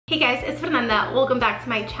Hey guys, it's Fernanda. Welcome back to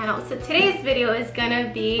my channel. So today's video is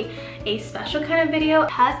gonna be a special kind of video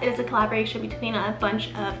because it is a collaboration between a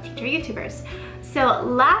bunch of teacher YouTubers. So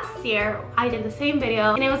last year I did the same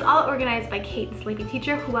video and it was all organized by Kate, the Sleepy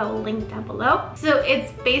Teacher, who I will link down below. So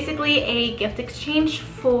it's basically a gift exchange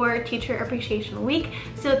for Teacher Appreciation Week.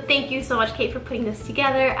 So thank you so much, Kate, for putting this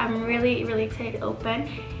together. I'm really excited to open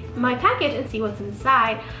my package and see what's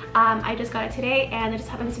inside. I just got it today and it just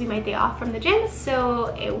happens to be my day off from the gym,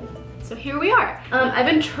 so here we are. I've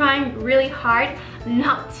been trying really hard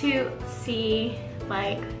not to see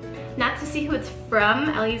who it's from,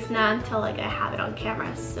 at least not until I have it on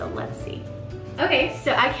camera, so let's see. Okay,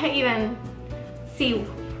 so I can't even see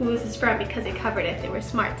who this is from because they covered it if they were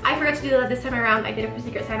smart. I forgot to do that this time around. I did it for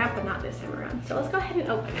Secret Santa, but not this time around. So let's go ahead and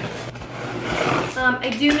open it. I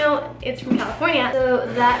do know it's from California, so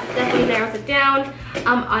that definitely narrows it down.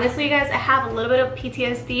 Honestly, you guys, I have a little bit of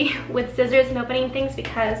PTSD with scissors and opening things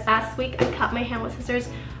because last week I cut my hand with scissors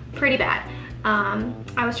pretty bad.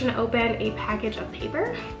 I was trying to open a package of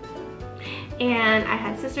paper and I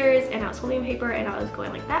had scissors and I was holding paper and I was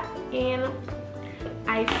going like that and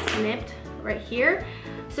I snipped right here.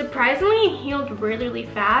 Surprisingly, it healed really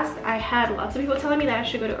fast. I had lots of people telling me that I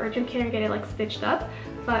should go to urgent care and get it stitched up,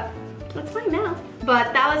 but it's fine now.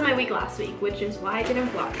 But that was my week last week, which is why I didn't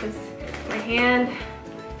vlog, because my hand,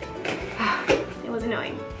 it was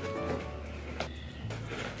annoying.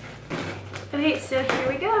 Okay, so here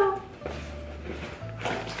we go.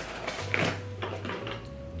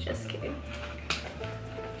 Just kidding.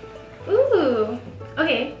 Ooh,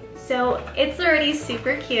 okay, so it's already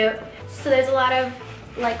super cute. So there's a lot of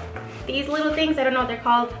these little things. I don't know what they're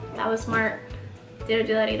called. That was smart. Didn't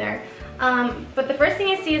do that either. But the first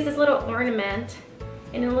thing I see is this little ornament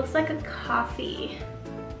and it looks like a coffee.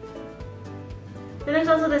 Then there's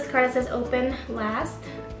also this card that says open last.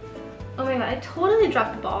 Oh my god, I totally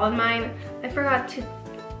dropped the ball on mine. I forgot to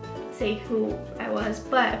say who I was,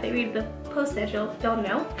 but if they read the postage, they'll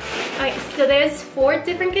know. Alright, so there's 5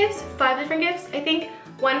 different gifts, I think.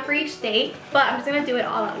 One for each day, but I'm just gonna do it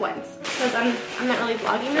all at once because I'm not really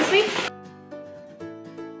vlogging this week.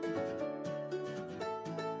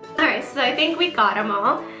 Alright, so I think we got them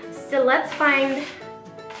all. So let's find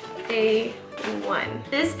day 1.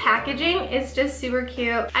 This packaging is just super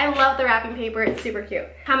cute. I love the wrapping paper, it's super cute.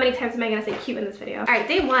 How many times am I gonna say cute in this video? Alright,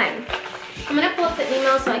 day 1. I'm gonna pull up the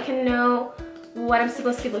email so I can know what I'm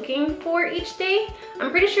supposed to be looking for each day.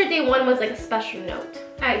 I'm pretty sure day 1 was a special note.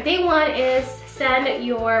 Alright, day 1 is send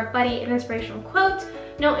your buddy an inspirational quote,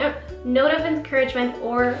 note of encouragement,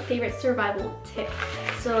 or favorite survival tip.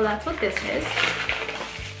 So that's what this is.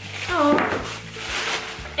 Oh,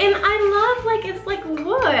 and I love it's like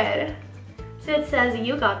wood. So it says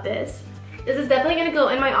you got this. This is definitely gonna go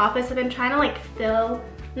in my office. I've been trying to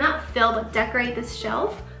but decorate this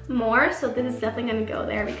shelf more, so this is definitely gonna go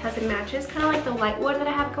there because it matches kind of the light wood that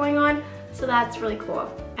I have going on, so that's really cool.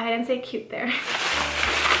 I didn't say cute there.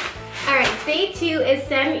 Alright, day 2 is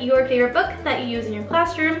send your favorite book that you use in your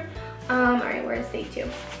classroom. Alright, where's day 2?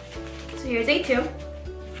 So here's day 2.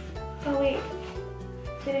 Oh wait,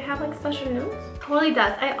 did it have special notes? Totally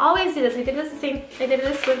does. I always do this. I did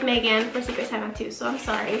this with Megan for Secret Santa too, so I'm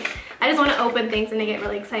sorry. I just want to open things and I get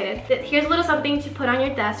really excited. Here's a little something to put on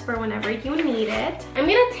your desk for whenever you need it. I'm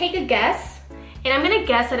gonna take a guess, and I'm gonna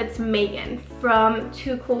guess that it's Megan from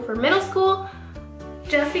Too Cool for Middle School,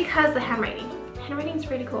 just because the handwriting's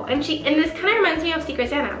pretty cool. And this kind of reminds me of Secret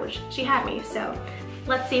Santa, which she had me, so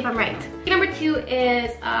let's see if I'm right. Number 2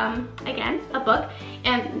 is, again, a book,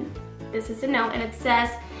 and this is a note, and it says,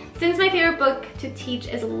 since my favorite book to teach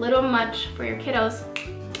is a little much for your kiddos,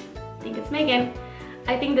 I think it's Megan,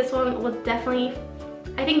 I think this one definitely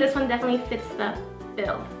fits the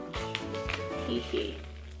bill. Hee.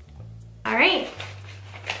 Alright.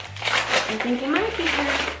 I think it might be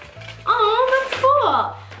her. Oh, that's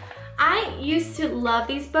cool! I used to love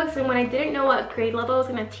these books, and when I didn't know what grade level I was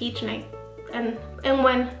gonna teach, where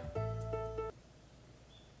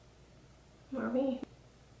are we?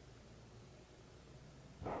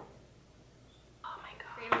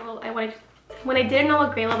 When I didn't know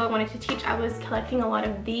what grade level I wanted to teach, I was collecting a lot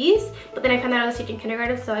of these, but then I found out I was teaching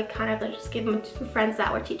kindergarten, so I kind of just gave them to friends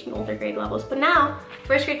that were teaching older grade levels. But now,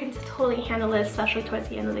 first grade can totally handle this, especially towards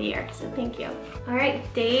the end of the year, so thank you. All right,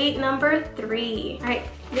 day number 3. All right,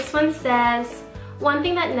 this one says, one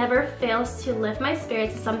thing that never fails to lift my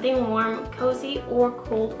spirits is something warm, cozy, or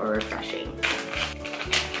cold or refreshing.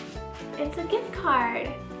 It's a gift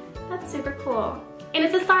card. That's super cool. And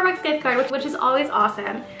it's a Starbucks gift card, which is always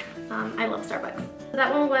awesome. I love Starbucks.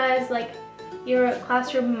 That one was your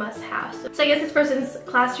classroom must-have. So I guess this person's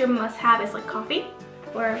classroom must-have is coffee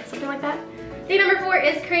or something like that. Day number 4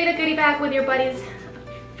 is create a goodie bag with your buddy's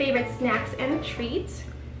favorite snacks and treats.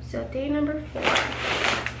 So day number 4.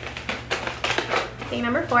 Day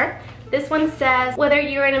number 4. This one says, whether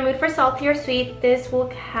you're in a mood for salty or sweet, this will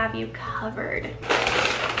have you covered.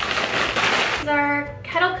 These are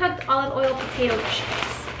kettle cooked olive oil potato chips.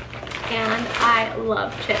 And I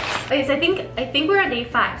love chips. Okay, so I think we're on day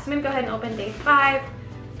 5. So I'm gonna go ahead and open day 5.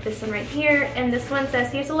 This one right here. And this one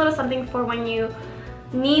says, here's a little something for when you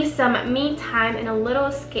need some me time and a little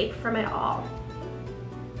escape from it all.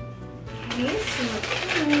 Okay,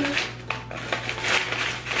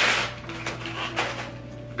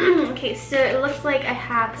 okay, so it looks like I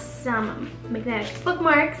have some magnetic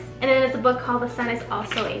bookmarks, and then there's a book called The Sun Is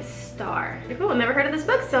Also a Star. Pretty cool. I've never heard of this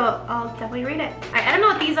book, so I'll definitely read it. I don't know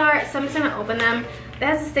what these are, so I'm just gonna open them. It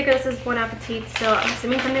has a sticker that says Bon Appetit, so I'm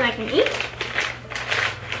assuming something I can eat.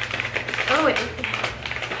 Oh,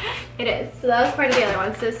 it is. So that was part of the other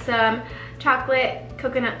one. So some chocolate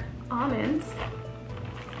coconut almonds.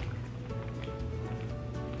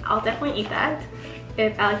 I'll definitely eat that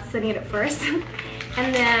if Alex doesn't eat it first.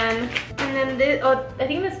 And then this, oh, I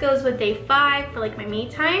think this goes with day 5 for like my me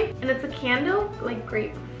time. And it's a candle, like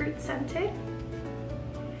grapefruit scented.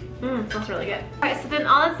 Smells really good. All right, so then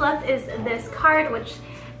all that's left is this card, which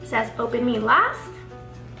says open me last.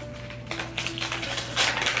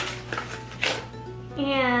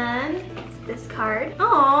 And it's this card.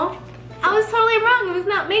 Oh, I was totally wrong. It was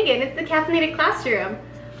not Megan. It's the Caffeinated Classroom,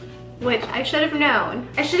 which I should have known.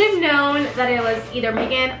 I should have known that it was either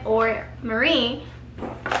Megan or Marie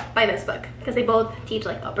by this book, because they both teach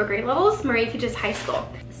like upper grade levels. Marie teaches high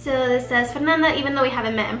school. So this says, Fernanda, even though we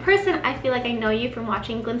haven't met in person, I feel like I know you from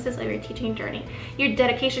watching glimpses of your teaching journey. Your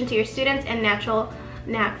dedication to your students and natural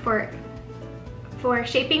knack for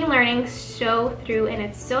shaping learning show through, and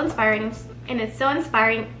it's so inspiring. And it's so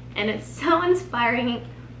inspiring, and it's so inspiring,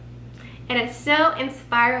 and it's so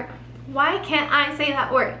inspiring. Why can't I say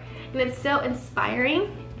that word? And it's so inspiring.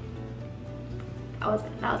 That was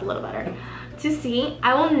a little better. To see,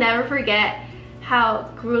 I will never forget how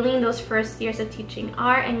grueling those first years of teaching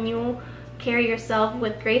are, and you carry yourself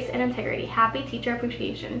with grace and integrity. Happy Teacher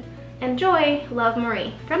Appreciation. Enjoy, love,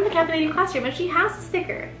 Marie. From the Caffeinated Classroom, and she has a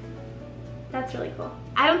sticker. That's really cool.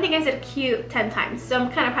 I don't think I said cute 10 times, so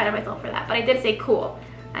I'm kind of proud of myself for that, but I did say cool.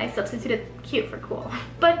 I substituted cute for cool.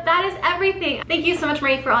 But that is everything. Thank you so much,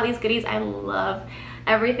 Marie, for all these goodies. I love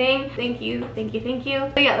everything. Thank you, thank you, thank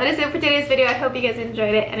you. But yeah, that is it for today's video. I hope you guys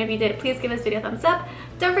enjoyed it, and if you did, please give this video a thumbs up.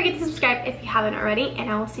 Don't forget to subscribe if you haven't already, and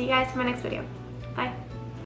I will see you guys in my next video.